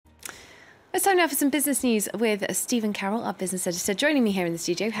It's time now for some business news with Stephen Carroll, our business editor, joining me here in the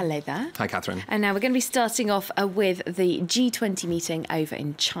studio. Hello there. Hi, Catherine. And now we're going to be starting off with the G20 meeting over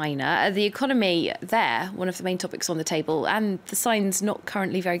in China. The economy there, one of the main topics on the table, and the signs not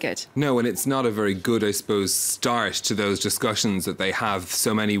currently very good. No, and it's not a very good, I suppose, start to those discussions that they have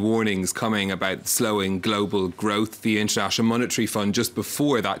so many warnings coming about slowing global growth. The International Monetary Fund, just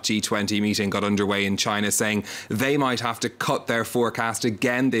before that G20 meeting got underway in China, saying they might have to cut their forecast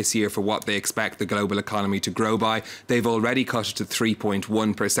again this year for what they expect the global economy to grow by. They've already cut it to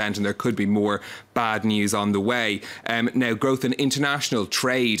 3.1%, and there could be more bad news on the way. Now, growth in international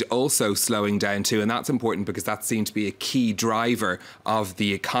trade also slowing down too, and that's important because that seems to be a key driver of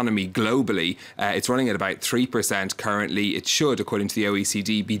the economy globally. It's running at about 3% currently. It should, according to the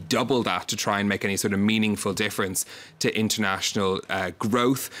OECD, be double that to try and make any sort of meaningful difference to international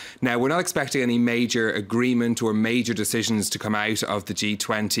growth. Now, we're not expecting any major agreement or major decisions to come out of the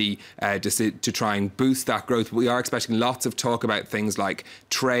G20 to try and boost that growth. We are expecting lots of talk about things like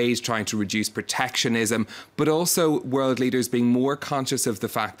trade, trying to reduce protectionism, but also world leaders being more conscious of the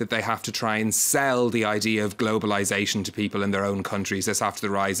fact that they have to try and sell the idea of globalization to people in their own countries. This after the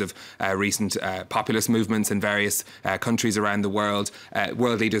rise of recent populist movements in various countries around the world.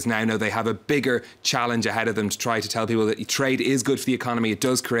 World leaders now know they have a bigger challenge ahead of them to try to tell people that trade is good for the economy, it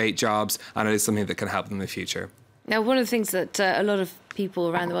does create jobs, and it is something that can help them in the future. Now, one of the things that a lot of people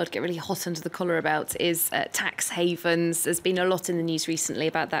around the world get really hot under the collar about is tax havens. There's been a lot in the news recently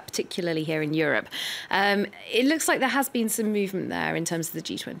about that, particularly here in Europe. It looks like there has been some movement there in terms of the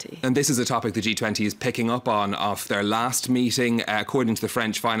G20. And this is a topic the G20 is picking up on off their last meeting. According to the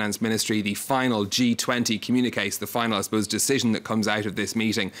French Finance Ministry, the final G20 communiques, the final, I suppose, decision that comes out of this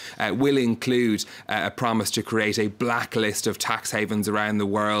meeting will include a promise to create a blacklist of tax havens around the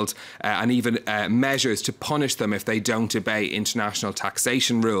world and even measures to punish them if they don't obey international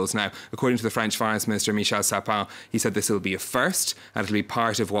taxation rules. Now, according to the French Finance Minister, Michel Sapin, he said this will be a first and it'll be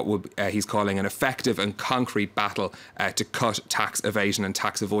part of what he's calling an effective and concrete battle to cut tax evasion and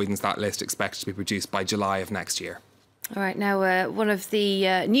tax avoidance. That list expected to be produced by July of next year. All right, now one of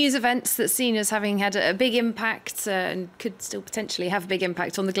the news events that's seen as having had a big impact and could still potentially have a big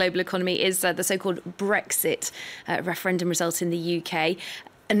impact on the global economy is the so-called Brexit referendum result in the UK.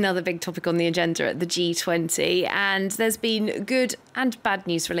 Another big topic on the agenda at the G20, and there's been good and bad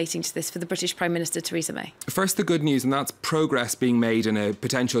news relating to this for the British Prime Minister Theresa May. First, the good news, and that's progress being made in a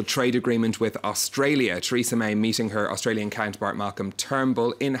potential trade agreement with Australia. Theresa May meeting her Australian counterpart Malcolm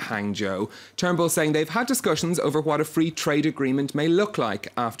Turnbull in Hangzhou. Turnbull saying they've had discussions over what a free trade agreement may look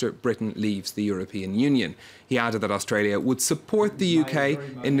like after Britain leaves the European Union. He added that Australia would support the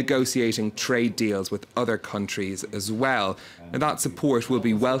UK in negotiating trade deals with other countries as well. And that support will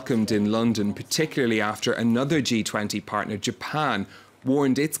be welcomed in London, particularly after another G20 partner, Japan,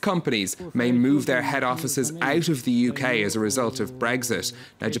 warned its companies may move their head offices out of the UK as a result of Brexit.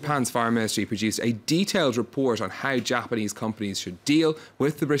 Now, Japan's Foreign Ministry produced a detailed report on how Japanese companies should deal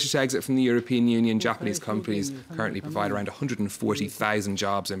with the British exit from the European Union. Japanese companies currently provide around 140,000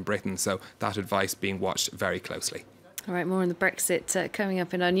 jobs in Britain, so that advice being watched very closely. All right, more on the Brexit coming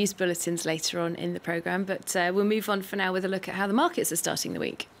up in our news bulletins later on in the programme, but we'll move on for now with a look at how the markets are starting the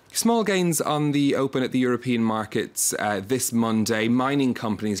week. Small gains on the open at the European markets this Monday. Mining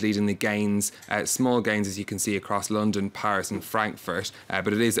companies leading the gains. Small gains, as you can see, across London, Paris and Frankfurt.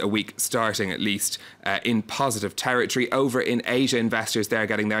 But it is a week starting, at least, in positive territory. Over in Asia, investors there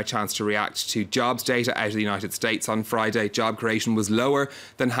getting their chance to react to jobs data out of the United States on Friday. Job creation was lower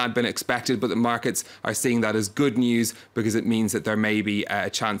than had been expected, but the markets are seeing that as good news because it means that there may be a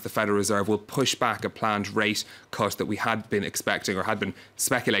chance the Federal Reserve will push back a planned rate cut that we had been expecting or had been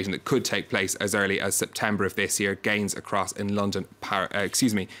speculating that could take place as early as September of this year. Gains across in London,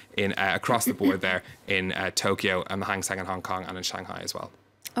 across the board there in Tokyo and the Hang Seng in Hong Kong and in Shanghai as well.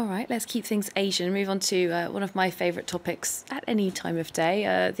 All right, let's keep things Asian and move on to one of my favourite topics at any time of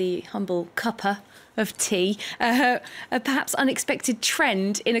day, the humble cuppa of tea. A perhaps unexpected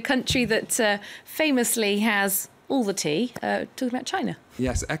trend in a country that famously has all the tea, talking about China.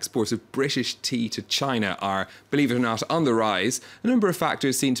 Yes, exports of British tea to China are, believe it or not, on the rise. A number of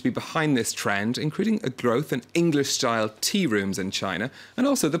factors seem to be behind this trend, including a growth in English-style tea rooms in China and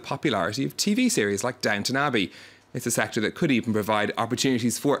also the popularity of TV series like Downton Abbey. It's a sector that could even provide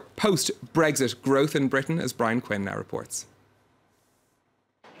opportunities for post-Brexit growth in Britain, as Brian Quinn now reports.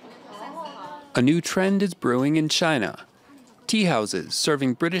 A new trend is brewing in China. Tea houses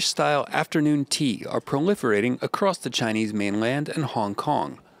serving British-style afternoon tea are proliferating across the Chinese mainland and Hong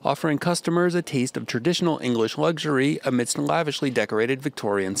Kong, offering customers a taste of traditional English luxury amidst lavishly decorated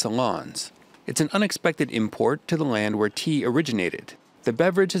Victorian salons. It's an unexpected import to the land where tea originated. The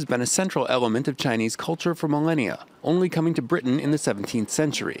beverage has been a central element of Chinese culture for millennia, only coming to Britain in the 17th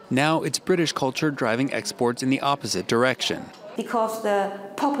century. Now it's British culture driving exports in the opposite direction. Because the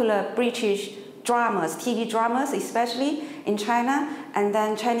popular British dramas, TV dramas especially in China, and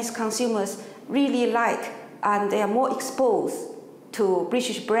then Chinese consumers really like and they are more exposed to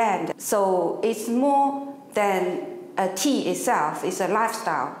British brand. So it's more than a tea itself, it's a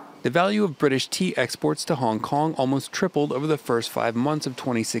lifestyle. The value of British tea exports to Hong Kong almost tripled over the first 5 months of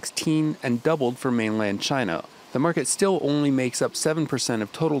 2016 and doubled for mainland China. The market still only makes up 7%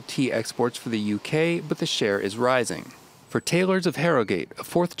 of total tea exports for the UK, but the share is rising. For Taylors of Harrogate, a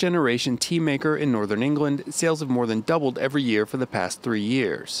fourth-generation tea maker in northern England, sales have more than doubled every year for the past 3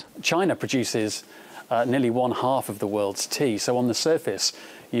 years. China produces nearly 1/2 of the world's tea, so on the surface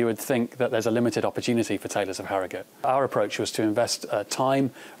you would think that there's a limited opportunity for Taylors of Harrogate. Our approach was to invest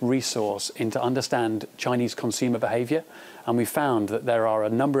time, resource into understand Chinese consumer behaviour, and we found that there are a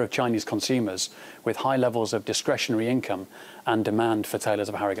number of Chinese consumers with high levels of discretionary income and demand for Taylors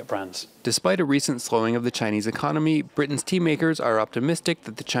of Harrogate brands. Despite a recent slowing of the Chinese economy, Britain's tea makers are optimistic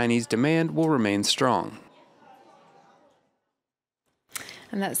that the Chinese demand will remain strong.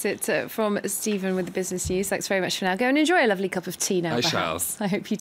 And that's it from Stephen with the business news. Thanks very much for now. Go and enjoy a lovely cup of tea now, I perhaps. shall. I hope you